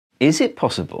Is it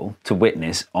possible to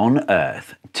witness on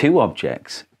Earth two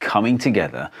objects coming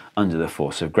together under the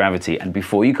force of gravity? And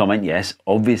before you comment, yes,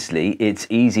 obviously it's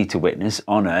easy to witness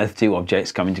on Earth two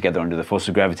objects coming together under the force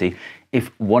of gravity if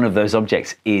one of those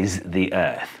objects is the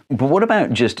Earth. But what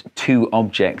about just two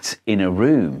objects in a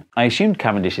room? I assumed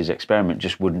Cavendish's experiment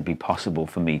just wouldn't be possible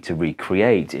for me to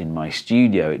recreate in my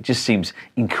studio. It just seems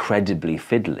incredibly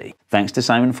fiddly. Thanks to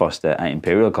Simon Foster at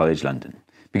Imperial College London,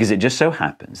 because it just so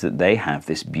happens that they have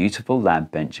this beautiful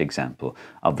lab bench example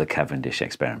of the Cavendish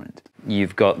experiment.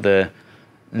 You've got the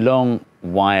long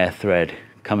wire thread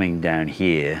coming down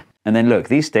here, and then look,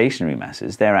 these stationary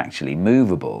masses, they're actually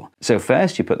movable. So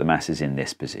first you put the masses in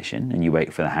this position and you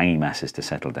wait for the hanging masses to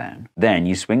settle down. Then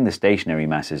you swing the stationary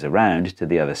masses around to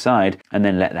the other side and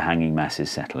then let the hanging masses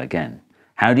settle again.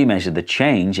 How do you measure the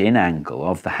change in angle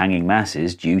of the hanging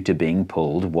masses due to being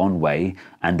pulled one way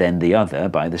and then the other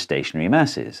by the stationary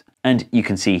masses? And you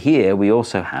can see here we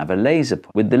also have a laser.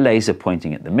 With the laser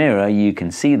pointing at the mirror, you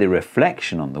can see the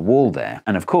reflection on the wall there.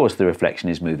 And of course the reflection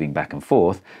is moving back and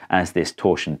forth as this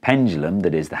torsion pendulum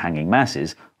that is the hanging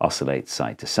masses oscillates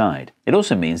side to side. It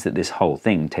also means that this whole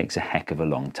thing takes a heck of a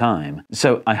long time.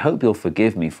 So I hope you'll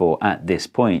forgive me for, at this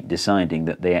point, deciding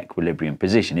that the equilibrium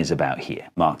position is about here,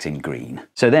 marked in green.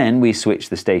 So then we switch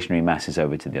the stationary masses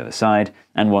over to the other side,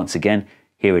 and once again,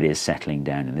 here it is settling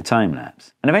down in the time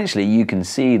lapse. And eventually you can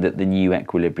see that the new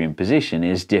equilibrium position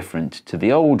is different to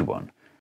the old one.